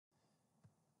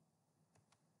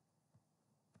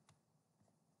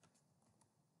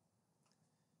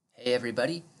Hey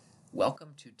everybody,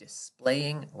 welcome to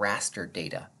Displaying Raster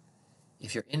Data.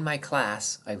 If you're in my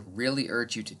class, I really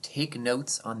urge you to take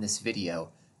notes on this video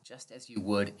just as you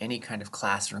would any kind of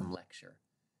classroom lecture,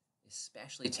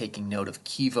 especially taking note of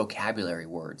key vocabulary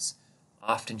words,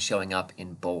 often showing up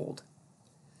in bold.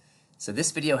 So this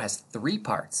video has three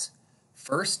parts.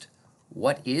 First,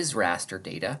 what is raster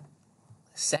data?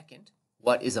 Second,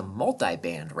 what is a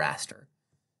multiband raster?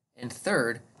 And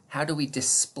third, how do we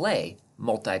display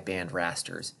multiband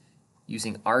rasters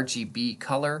using RGB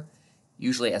color,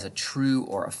 usually as a true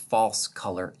or a false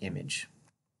color image.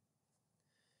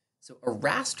 So a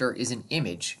raster is an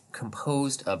image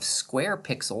composed of square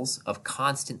pixels of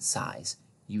constant size,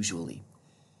 usually.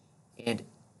 And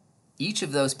each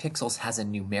of those pixels has a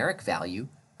numeric value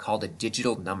called a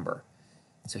digital number.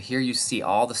 So here you see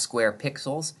all the square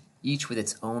pixels, each with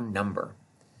its own number.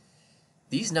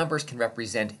 These numbers can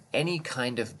represent any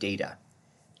kind of data,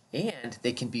 and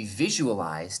they can be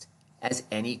visualized as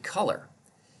any color.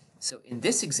 So in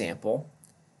this example,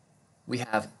 we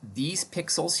have these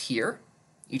pixels here.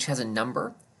 Each has a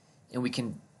number, and we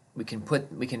can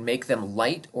make them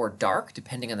light or dark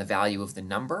depending on the value of the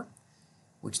number,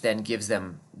 which then gives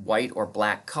them white or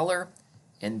black color.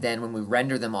 And then when we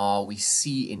render them all, we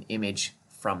see an image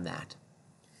from that.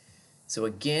 So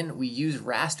again, we use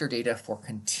raster data for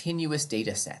continuous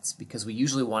data sets because we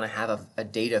usually want to have a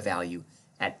data value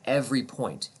at every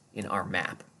point in our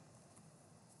map.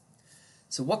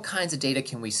 So what kinds of data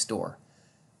can we store?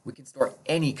 We can store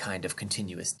any kind of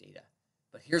continuous data,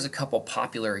 but here's a couple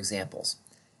popular examples.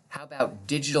 How about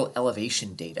digital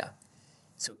elevation data?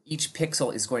 So each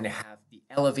pixel is going to have the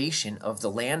elevation of the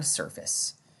land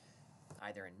surface,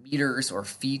 either in meters or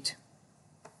feet.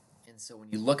 And so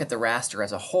when you look at the raster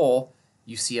as a whole,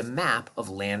 you see a map of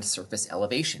land surface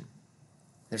elevation.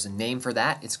 There's a name for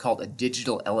that. It's called a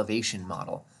digital elevation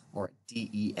model, or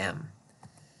DEM.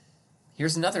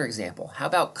 Here's another example. How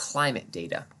about climate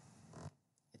data?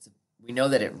 We know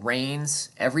that it rains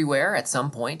everywhere at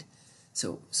some point.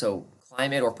 So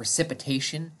climate or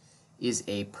precipitation is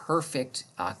a perfect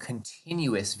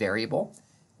continuous variable.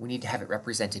 We need to have it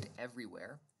represented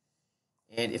everywhere.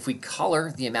 And if we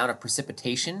color the amount of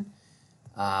precipitation,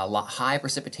 high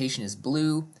precipitation is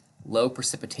blue, low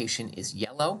precipitation is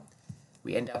yellow.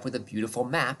 We end up with a beautiful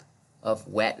map of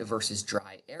wet versus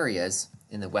dry areas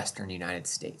in the western United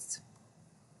States.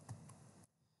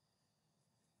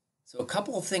 So a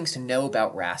couple of things to know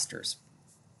about rasters.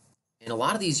 And a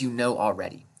lot of these you know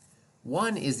already.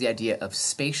 One is the idea of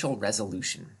spatial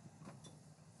resolution.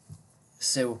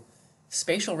 So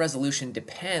spatial resolution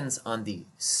depends on the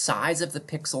size of the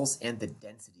pixels and the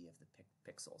density of the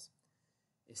pixels.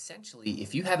 Essentially,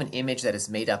 if you have an image that is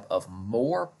made up of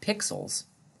more pixels,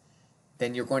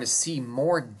 then you're going to see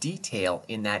more detail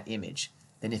in that image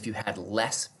than if you had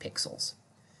less pixels.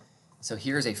 So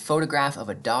here's a photograph of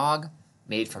a dog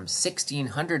made from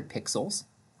 1600 pixels.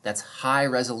 That's high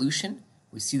resolution.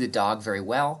 We see the dog very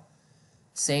well.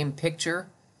 Same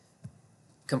picture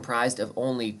comprised of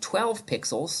only 12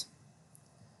 pixels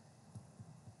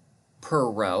per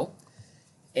row,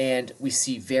 and we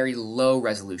see very low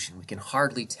resolution. We can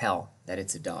hardly tell that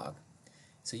it's a dog.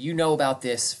 So you know about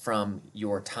this from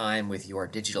your time with your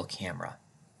digital camera.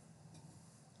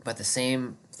 But the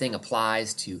same thing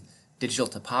applies to digital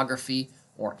topography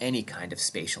or any kind of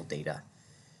spatial data.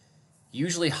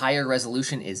 Usually higher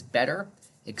resolution is better,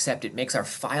 except it makes our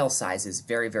file sizes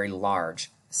very, very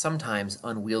large, sometimes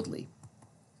unwieldy.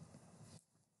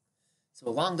 So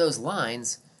along those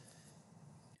lines,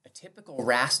 a typical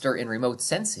raster in remote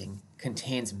sensing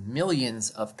contains millions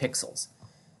of pixels.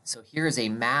 So here is a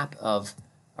map of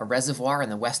a reservoir in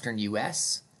the western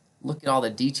US. Look at all the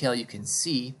detail you can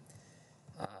see.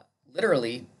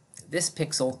 Literally, this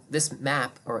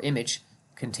map or image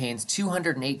contains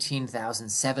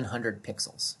 218,700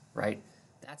 pixels, right?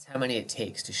 That's how many it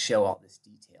takes to show all this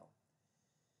detail.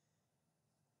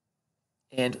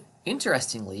 And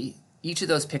interestingly, each of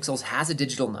those pixels has a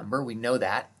digital number, we know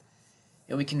that,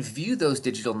 and we can view those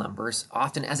digital numbers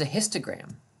often as a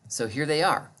histogram. So here they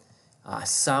are.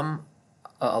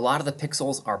 A lot of the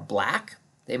pixels are black.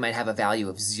 They might have a value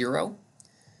of 0.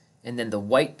 And then the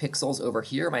white pixels over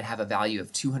here might have a value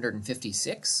of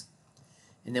 256.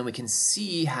 And then we can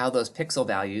see how those pixel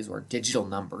values, or digital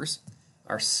numbers,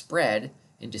 are spread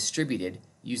and distributed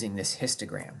using this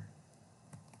histogram.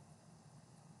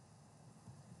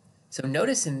 So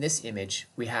notice in this image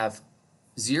we have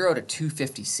 0 to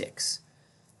 256.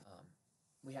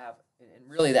 We have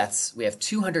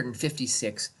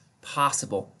 256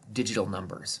 possible digital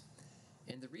numbers.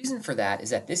 And the reason for that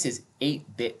is that this is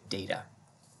 8-bit data.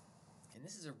 And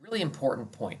this is a really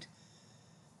important point.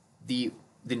 The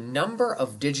the number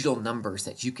of digital numbers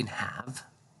that you can have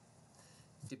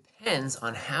depends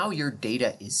on how your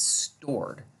data is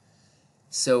stored.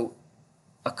 So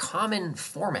a common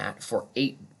format for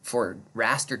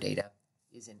raster data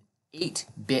is an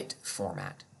 8-bit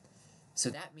format. So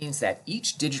that means that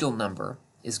each digital number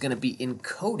is going to be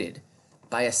encoded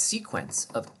by a sequence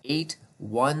of 8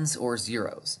 ones or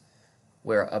zeros,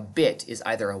 where a bit is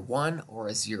either a 1 or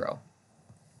a 0.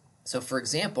 So for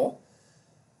example,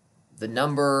 the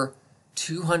number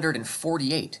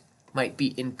 248 might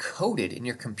be encoded in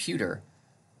your computer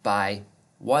by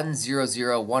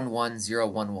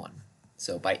 1001111,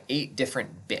 so by 8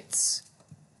 different bits.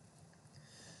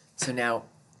 So now,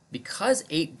 because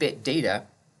 8-bit data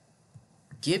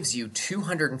gives you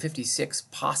 256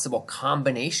 possible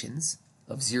combinations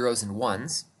of zeros and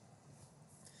ones,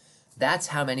 that's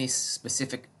how many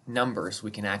specific numbers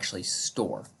we can actually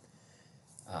store.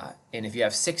 And if you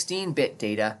have 16-bit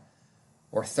data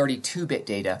or 32-bit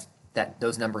data,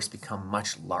 those numbers become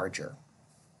much larger.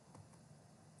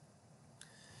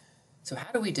 So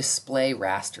how do we display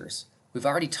rasters? We've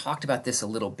already talked about this a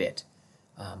little bit,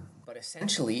 but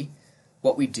essentially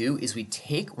what we do is we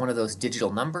take one of those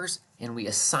digital numbers and we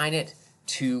assign it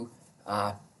to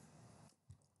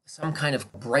some kind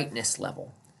of brightness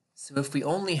level. So if we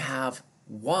only have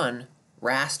one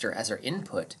raster as our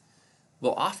input,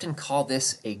 we'll often call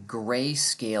this a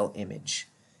grayscale image,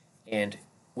 and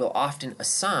we'll often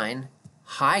assign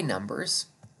high numbers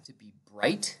to be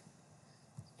bright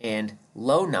and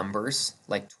low numbers,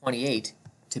 like 28,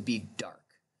 to be dark.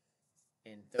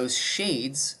 And those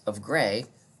shades of gray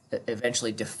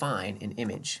eventually define an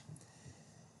image.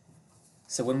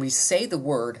 So when we say the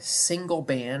word single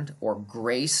band or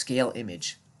grayscale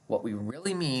image, what we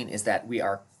really mean is that we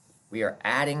are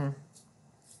adding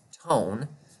tone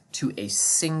to a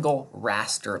single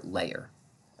raster layer.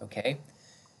 Okay?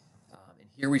 And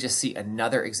here we just see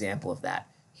another example of that.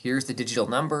 Here's the digital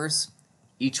numbers.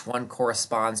 Each one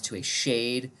corresponds to a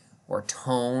shade or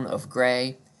tone of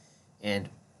gray, and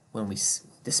when we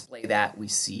display that, we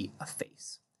see a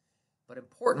face. But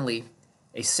importantly,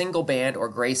 a single band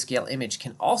or grayscale image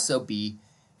can also be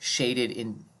shaded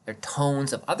in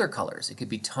tones of other colors. It could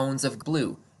be tones of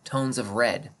blue, tones of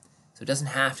red. So it doesn't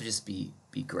have to just be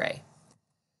gray.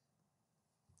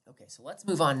 Okay, so let's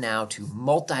move on now to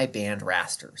multi-band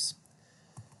rasters.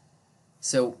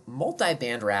 So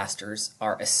multi-band rasters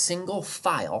are a single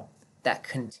file that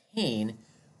contain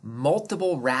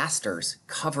multiple rasters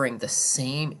covering the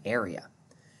same area.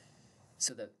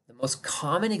 So the most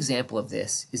common example of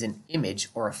this is an image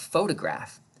or a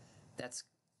photograph that's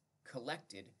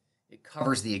collected. It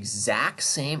covers the exact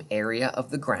same area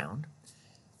of the ground,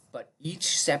 but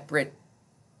each separate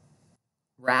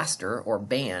raster or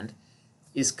band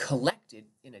is collected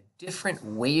in a different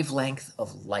wavelength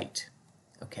of light.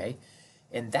 Okay?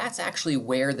 And that's actually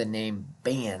where the name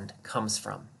band comes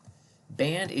from.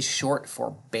 Band is short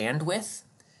for bandwidth,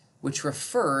 which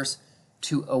refers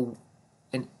to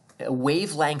a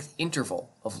wavelength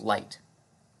interval of light.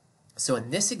 So in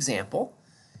this example,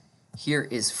 here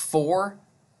is 4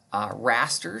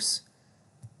 rasters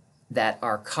that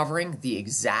are covering the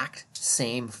exact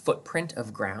same footprint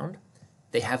of ground.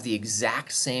 They have the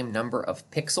exact same number of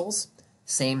pixels,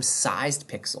 same sized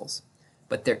pixels,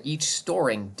 but they're each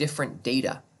storing different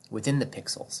data within the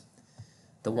pixels.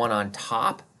 The one on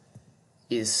top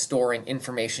is storing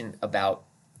information about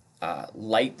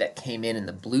light that came in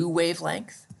the blue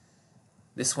wavelength.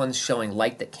 This one's showing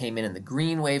light that came in the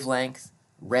green wavelength,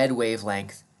 red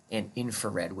wavelength, and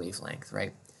infrared wavelength,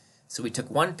 right? So we took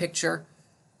one picture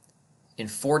in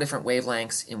 4 different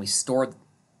wavelengths and we stored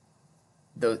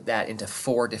that into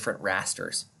 4 different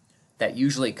rasters that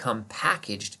usually come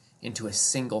packaged into a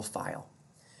single file.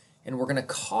 And we're going to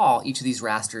call each of these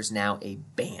rasters now a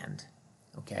band.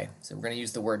 Okay, so we're going to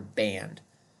use the word band.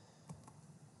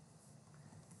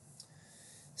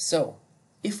 So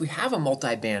if we have a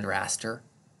multi-band raster,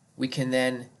 we can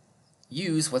then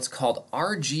use what's called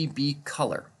RGB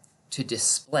color to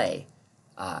display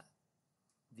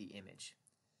the image.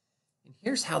 And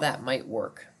here's how that might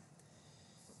work.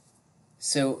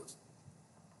 So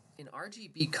in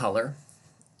RGB color,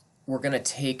 we're going to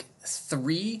take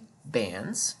 3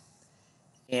 bands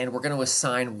and we're going to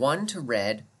assign 1 to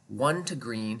red, 1 to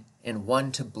green, and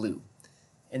 1 to blue.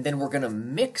 And then we're going to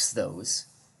mix those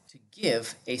to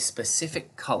give a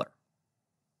specific color.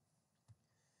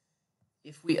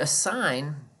 If we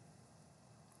assign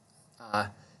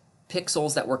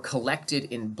pixels that were collected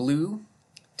in blue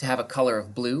to have a color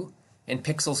of blue, and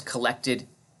pixels collected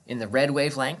in the red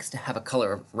wavelengths to have a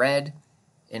color of red,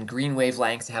 and green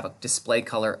wavelengths to have a display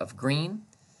color of green,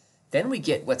 then we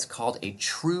get what's called a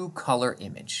true color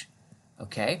image.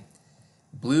 Okay?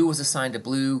 Blue was assigned to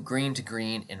blue, green to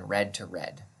green, and red to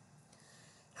red.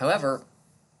 However,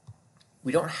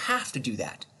 we don't have to do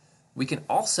that. We can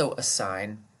also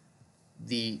assign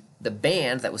the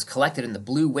band that was collected in the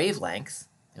blue wavelength,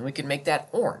 and we can make that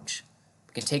orange.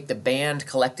 We can take the band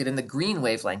collected in the green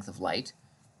wavelength of light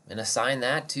and assign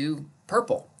that to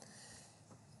purple.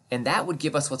 And that would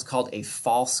give us what's called a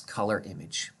false color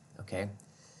image. Okay?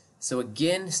 So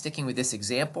again, sticking with this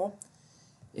example,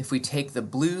 if we take the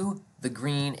blue, the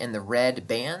green, and the red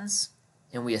bands,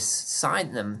 and we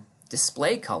assign them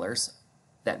display colors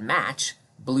that match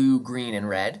blue, green, and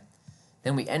red,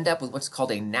 then we end up with what's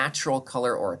called a natural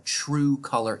color or a true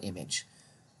color image,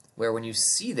 where when you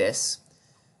see this,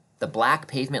 the black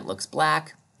pavement looks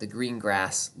black, the green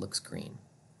grass looks green.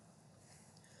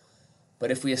 But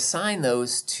if we assign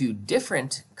those to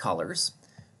different colors,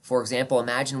 for example,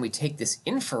 imagine we take this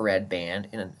infrared band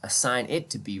and assign it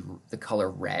to be the color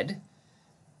red,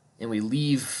 and we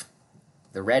leave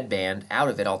the red band out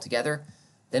of it altogether,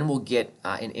 then we'll get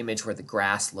an image where the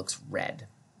grass looks red.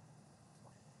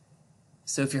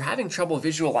 So if you're having trouble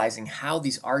visualizing how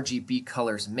these RGB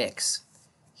colors mix,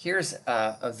 here's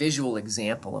a visual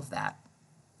example of that.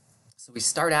 So we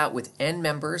start out with N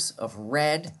members of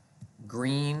red,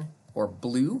 green, or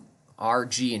blue, R,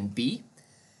 G, and B,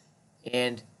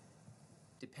 and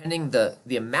depending the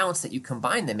amounts that you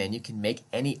combine them in, you can make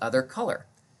any other color.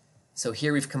 So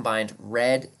here we've combined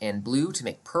red and blue to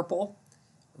make purple,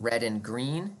 red and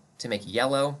green to make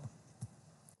yellow,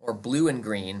 or blue and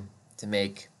green to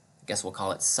make, I guess we'll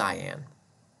call it cyan.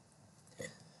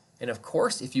 And of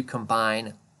course, if you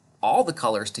combine all the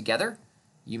colors together,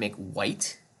 you make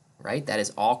white, right? That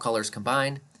is all colors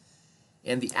combined.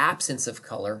 And the absence of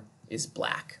color is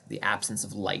black. The absence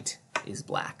of light is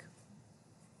black.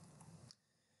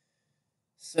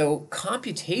 So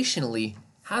computationally,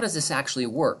 how does this actually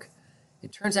work?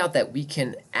 It turns out that we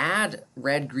can add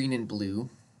red, green, and blue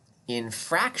in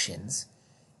fractions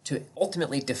to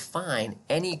ultimately define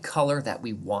any color that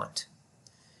we want.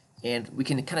 And we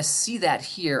can kind of see that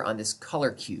here on this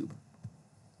color cube.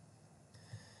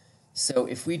 So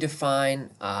if we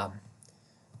define,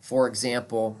 for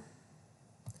example,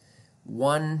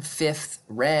 1/5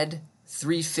 red,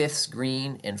 3/5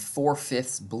 green, and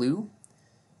 4/5 blue,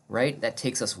 right? That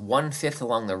takes us 1/5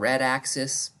 along the red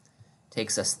axis,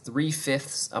 takes us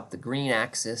 3/5 up the green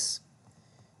axis,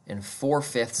 and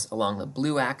 4/5 along the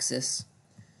blue axis.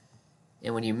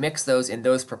 And when you mix those in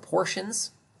those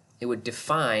proportions, it would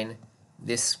define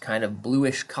this kind of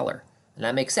bluish color. And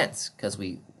that makes sense because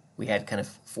we had kind of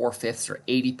 4/5 or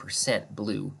 80%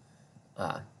 blue.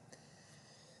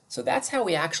 So that's how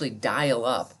we actually dial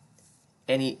up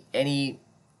any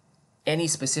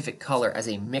specific color as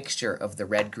a mixture of the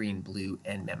red, green, blue,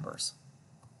 and members.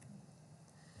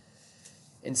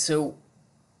 And so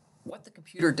what the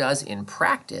computer does in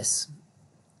practice,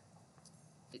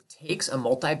 it takes a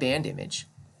multi-band image,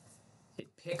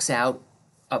 it picks out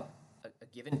a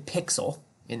given pixel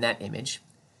in that image,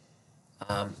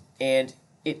 and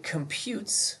it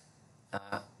computes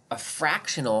a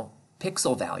fractional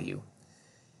pixel value.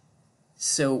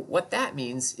 So what that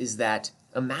means is that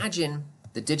imagine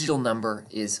the digital number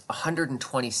is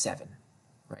 127,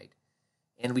 right?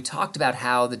 And we talked about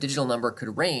how the digital number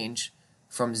could range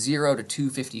from 0 to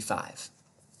 255.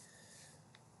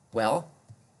 Well,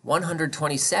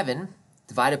 127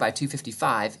 divided by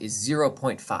 255 is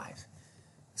 0.5.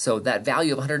 So that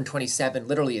value of 127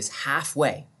 literally is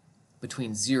halfway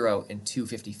between 0 and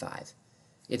 255.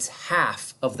 It's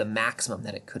half of the maximum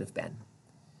that it could have been.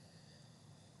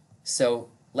 So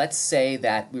let's say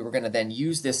that we were going to then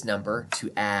use this number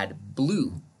to add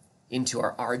blue into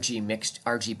our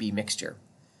RGB mixture.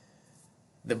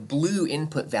 The blue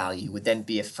input value would then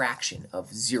be a fraction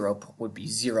of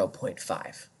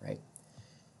 0.5, right?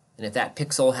 And if that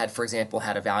pixel had, for example,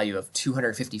 had a value of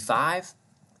 255,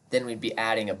 then we'd be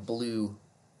adding a blue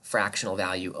fractional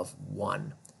value of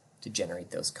 1 to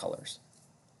generate those colors.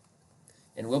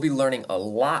 And we'll be learning a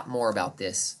lot more about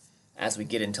this as we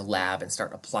get into lab and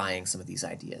start applying some of these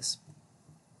ideas.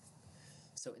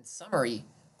 So in summary,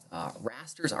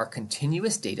 rasters are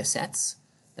continuous data sets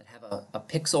that have a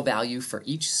pixel value for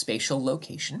each spatial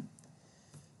location.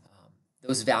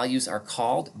 Those values are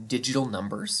called digital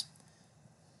numbers.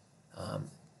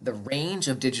 The range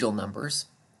of digital numbers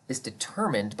is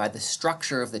determined by the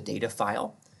structure of the data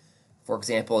file. For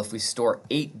example, if we store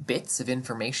 8 bits of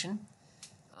information,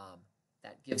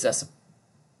 that gives us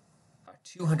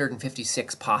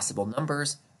 256 possible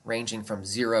numbers ranging from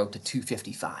 0 to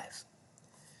 255.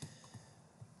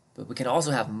 But we can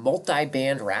also have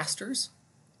multi-band rasters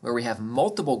where we have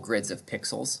multiple grids of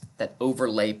pixels that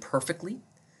overlay perfectly.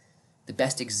 The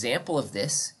best example of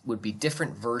this would be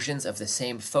different versions of the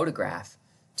same photograph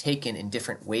taken in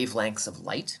different wavelengths of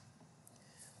light.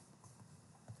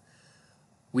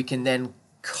 We can then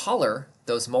color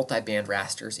those multi-band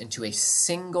rasters into a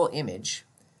single image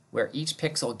where each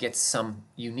pixel gets some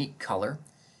unique color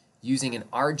using an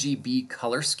RGB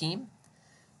color scheme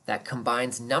that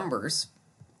combines numbers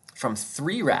from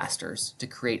 3 rasters to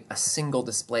create a single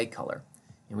display color.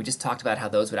 And we just talked about how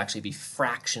those would actually be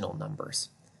fractional numbers.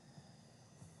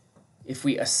 If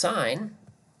we assign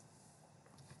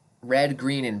red,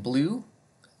 green, and blue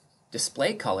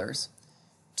display colors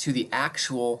to the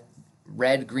actual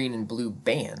red, green, and blue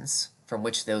bands from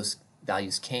which those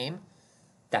values came,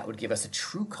 that would give us a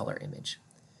true color image.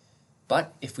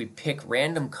 But if we pick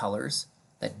random colors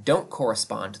that don't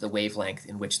correspond to the wavelength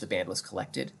in which the band was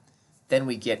collected, then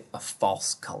we get a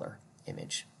false color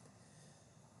image.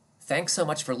 Thanks so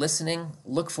much for listening.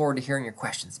 Look forward to hearing your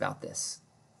questions about this.